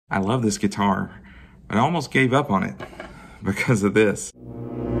I love this guitar, but I almost gave up on it because of this.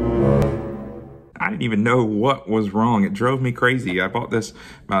 I didn't even know what was wrong. It drove me crazy. I bought this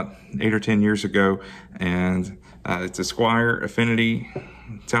about 8 or 10 years ago, and it's a Squier Affinity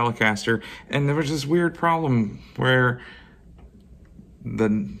Telecaster, and there was this weird problem where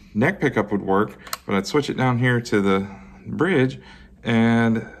the neck pickup would work, but I'd switch it down here to the bridge,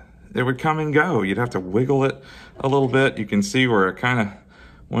 and it would come and go. You'd have to wiggle it a little bit. You can see where it kind of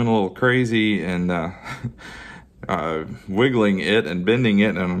went a little crazy and wiggling it and bending it,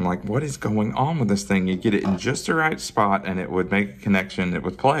 and I'm like, what is going on with this thing? You get it in just the right spot and it would make a connection, it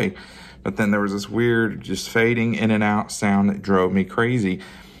would play. But then there was this weird just fading in and out sound that drove me crazy.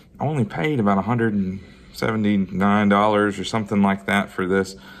 I only paid about $179 or something like that for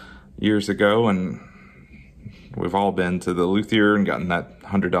this years ago, and we've all been to the Luthier and gotten that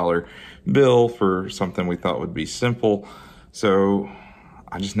 $100 bill for something we thought would be simple. So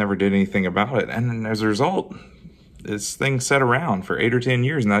I just never did anything about it. And as a result, this thing sat around for 8 or 10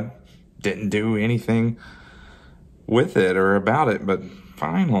 years and I didn't do anything with it or about it. But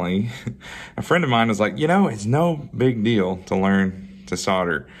finally, a friend of mine was like, you know, it's no big deal to learn to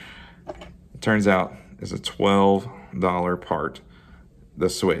solder. It turns out it's a $12 part, the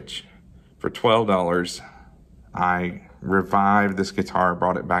switch. For $12, I revived this guitar,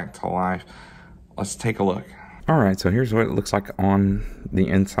 brought it back to life. Let's take a look. All right, so here's what it looks like on the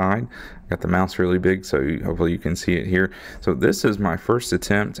inside. Got the mouse really big, so hopefully you can see it here. So this is my first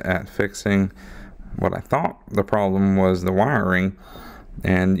attempt at fixing what I thought the problem was the wiring.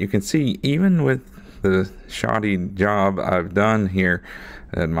 And you can see, even with the shoddy job I've done here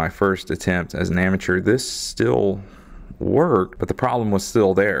at my first attempt as an amateur, this still worked, but the problem was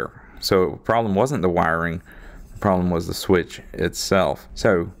still there. So the problem wasn't the wiring, the problem was the switch itself.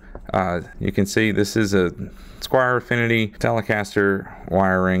 So you can see this is a Squier Affinity Telecaster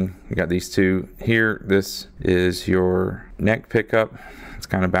wiring. You got these two here. This is your neck pickup. It's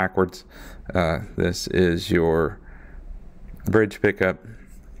kind of backwards. This is your bridge pickup,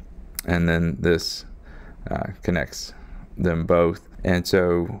 and then this connects them both. And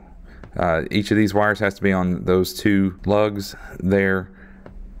so each of these wires has to be on those two lugs there,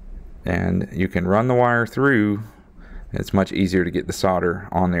 and you can run the wire through. It's much easier to get the solder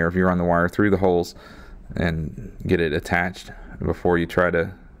on there if you run the wire through the holes and get it attached before you try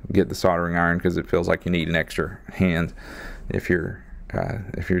to get the soldering iron, because it feels like you need an extra hand if you're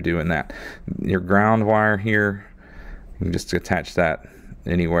doing that. Your ground wire here, you can just attach that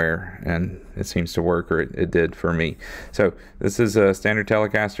anywhere and it seems to work, or it did for me. So this is a standard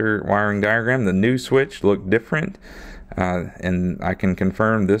Telecaster wiring diagram. The new switch looked different, and I can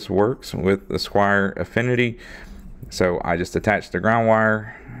confirm this works with the Squier Affinity. So I just attached the ground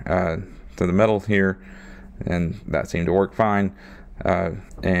wire to the metal here, and that seemed to work fine.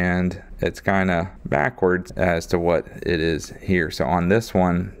 And it's kind of backwards as to what it is here. So on this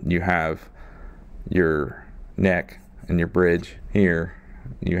one, you have your neck and your bridge. Here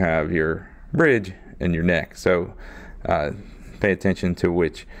you have your bridge and your neck. So pay attention to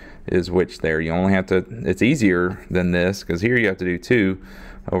which is which there. You only have to, it's easier than this, because here you have to do two.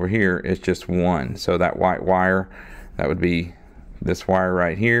 Over here it's just one. So that white wire, that would be this wire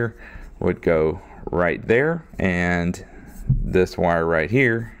right here, would go right there, and this wire right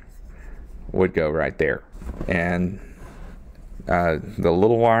here would go right there. And the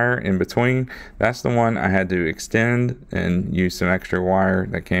little wire in between, that's the one I had to extend and use some extra wire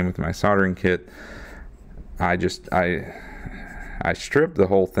that came with my soldering kit. I stripped the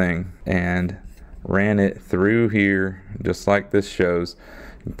whole thing and ran it through here just like this shows.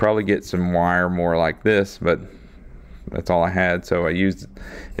 You can probably get some wire more like this, but that's all I had, so I used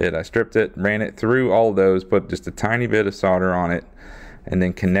it. I stripped it, ran it through all those, put just a tiny bit of solder on it, and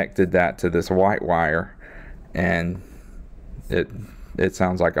then connected that to this white wire, and it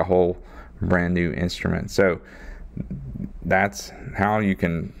sounds like a whole brand new instrument. So that's how you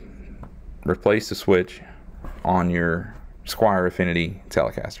can replace the switch on your Squier Affinity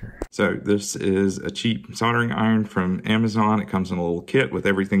Telecaster. So this is a cheap soldering iron from Amazon. It comes in a little kit with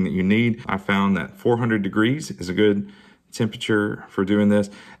everything that you need. I found that 400 degrees is a good temperature for doing this.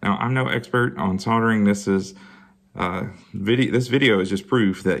 Now, I'm no expert on soldering. This is this video is just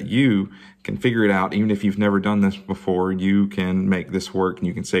proof that you can figure it out. Even if you've never done this before, you can make this work and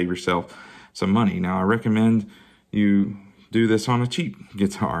you can save yourself some money. Now, I recommend you do this on a cheap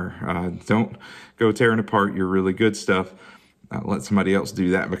guitar. Don't go tearing apart your really good stuff. Let somebody else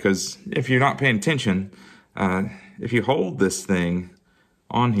do that, because if you're not paying attention, if you hold this thing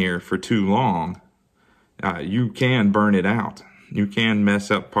on here for too long, you can burn it out. You can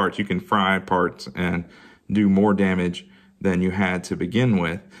mess up parts, you can fry parts and do more damage than you had to begin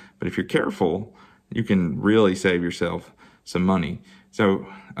with. But if you're careful, you can really save yourself some money. So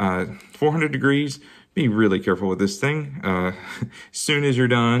 400 degrees, be really careful with this thing. As soon as you're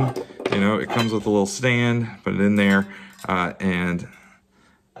done, you know, it comes with a little stand, put it in there, and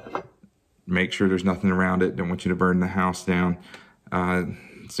make sure there's nothing around it. Don't want you to burn the house down. As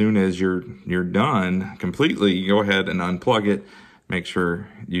soon as you're done completely, you go ahead and unplug it. Make sure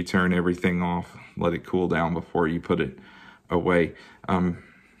you turn everything off. Let it cool down before you put it away.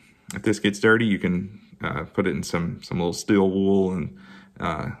 If this gets dirty, you can put it in some little steel wool and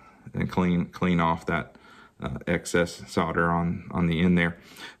clean off that excess solder on the end there.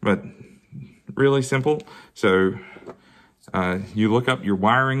 But really simple. So you look up your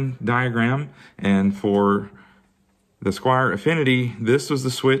wiring diagram, and for the Squier Affinity, this was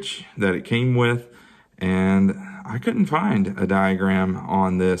the switch that it came with, and I couldn't find a diagram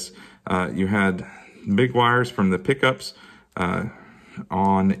on this. You had big wires from the pickups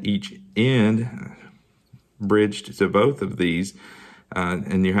on each end, bridged to both of these,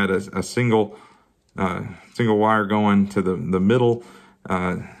 and you had a single wire going to the middle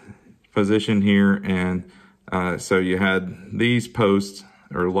position here, and so you had these posts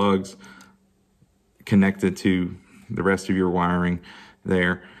or lugs connected to the rest of your wiring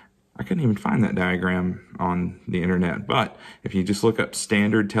there. I couldn't even find that diagram on the internet, but if you just look up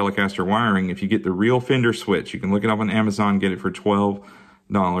standard Telecaster wiring, if you get the real fender switch, you can look it up on Amazon, get it for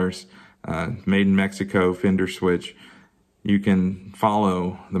 $12, made in Mexico fender switch. You can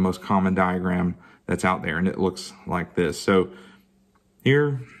follow the most common diagram that's out there, and it looks like this. So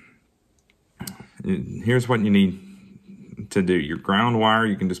here's what you need to do. Your ground wire,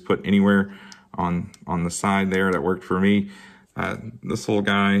 you can just put anywhere on the side there. That worked for me. This little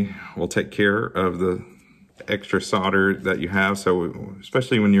guy will take care of the extra solder that you have. So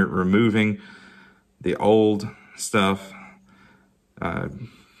especially when you're removing the old stuff,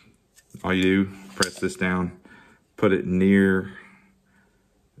 all you do, press this down, put it near,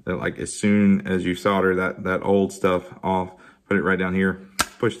 like as soon as you solder that old stuff off, put it right down here,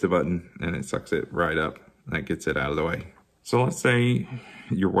 push the button, and it sucks it right up. That gets it out of the way. So let's say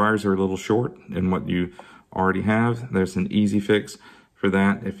your wires are a little short in what you already have. There's an easy fix for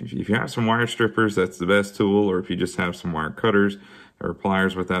that. If you have some wire strippers, that's the best tool, or if you just have some wire cutters or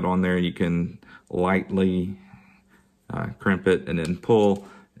pliers with that on there, you can lightly crimp it and then pull,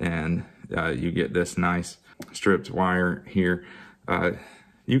 and you get this nice stripped wire here.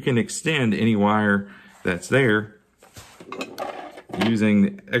 You can extend any wire that's there using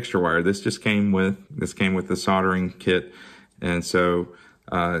the extra wire. This came with the soldering kit, and so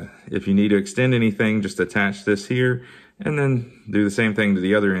if you need to extend anything, just attach this here and then do the same thing to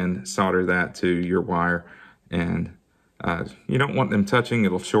the other end, solder that to your wire. And you don't want them touching,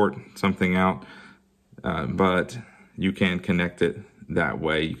 it'll short something out, but you can connect it that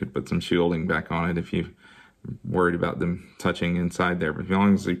way. You could put some shielding back on it if you're worried about them touching inside there, but as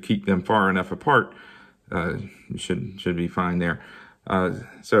long as you keep them far enough apart, you should be fine there.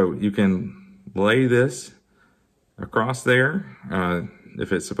 So you can lay this across there.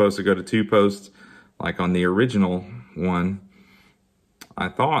 If it's supposed to go to 2 posts, like on the original one, I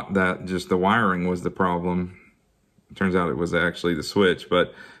thought that just the wiring was the problem. It turns out it was actually the switch.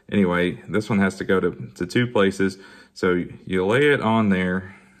 But anyway, this one has to go to 2 places. So you lay it on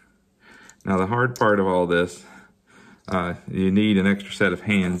there. Now the hard part of all this, you need an extra set of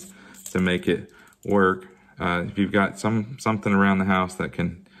hands to make it work. If you've got something around the house that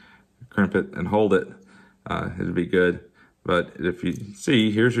can crimp it and hold it, it'd be good. But if you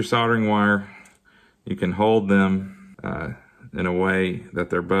see, here's your soldering wire. You can hold them in a way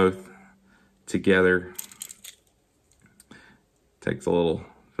that they're both together. Takes a little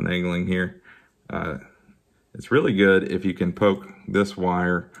finagling here. It's really good if you can poke this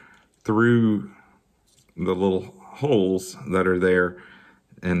wire through the little holes that are there,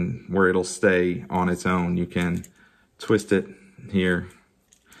 and where it'll stay on its own. You can twist it here,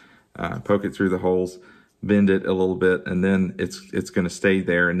 poke it through the holes, bend it a little bit, and then it's going to stay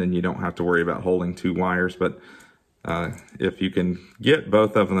there, and then you don't have to worry about holding 2 wires. But if you can get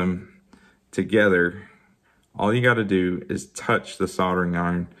both of them together, all you got to do is touch the soldering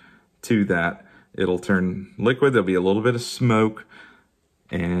iron to that. It'll turn liquid. There'll be a little bit of smoke,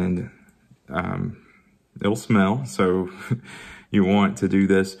 and it'll smell. So you want to do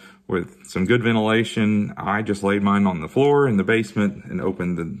this with some good ventilation. I just laid mine on the floor in the basement and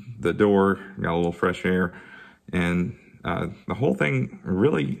opened the door, got a little fresh air, and the whole thing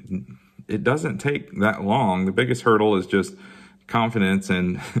really, it doesn't take that long. The biggest hurdle is just confidence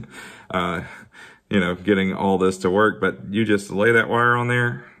and getting all this to work. But you just lay that wire on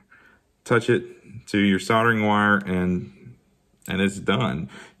there, touch it to your soldering wire, and and it's done.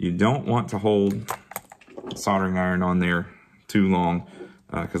 You don't want to hold a soldering iron on there too long,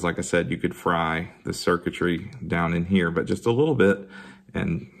 because like I said, you could fry the circuitry down in here, but just a little bit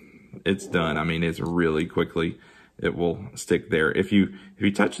and it's done. I mean, it's really quickly, it will stick there. If you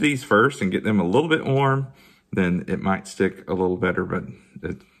touch these first and get them a little bit warm, then it might stick a little better, but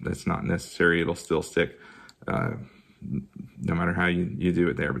that's not necessary. It'll still stick no matter how you do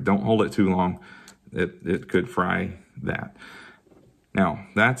it there, but don't hold it too long. It could fry that. Now,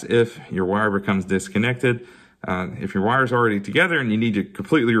 that's if your wire becomes disconnected. If your wire's already together and you need to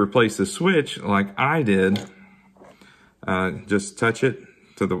completely replace the switch like I did, just touch it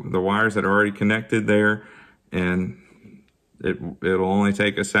to the wires that are already connected there, and it'll only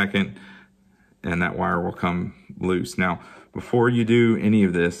take a second and that wire will come loose. Now, before you do any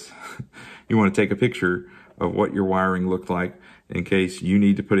of this, you want to take a picture of what your wiring looked like in case you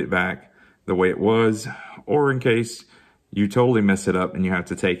need to put it back the way it was, or in case you totally mess it up and you have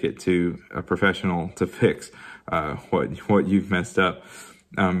to take it to a professional to fix what you've messed up.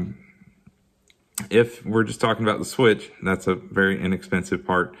 If we're just talking about the switch, that's a very inexpensive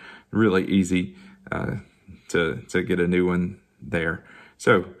part, really easy to get a new one there.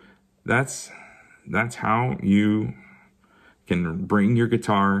 So that's how you can bring your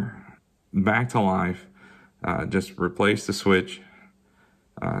guitar back to life. Just replace the switch,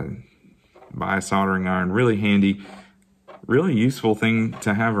 buy a soldering iron, really handy, really useful thing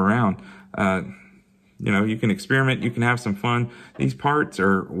to have around. You know, you can experiment, you can have some fun. These parts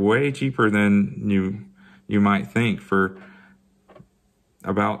are way cheaper than you might think. For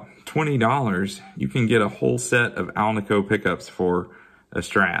about $20, you can get a whole set of Alnico pickups for a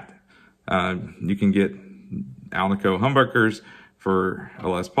Strat. You can get Alnico humbuckers for a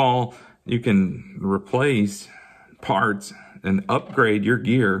Les Paul. You can replace parts and upgrade your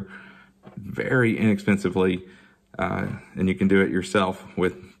gear very inexpensively, and you can do it yourself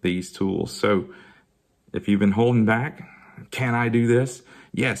with these tools. So if you've been holding back, can I do this?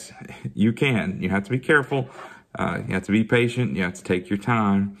 Yes, you can. You have to be careful. You have to be patient. You have to take your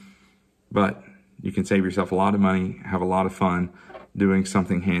time, but you can save yourself a lot of money, have a lot of fun doing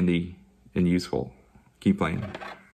something handy and useful. Keep playing.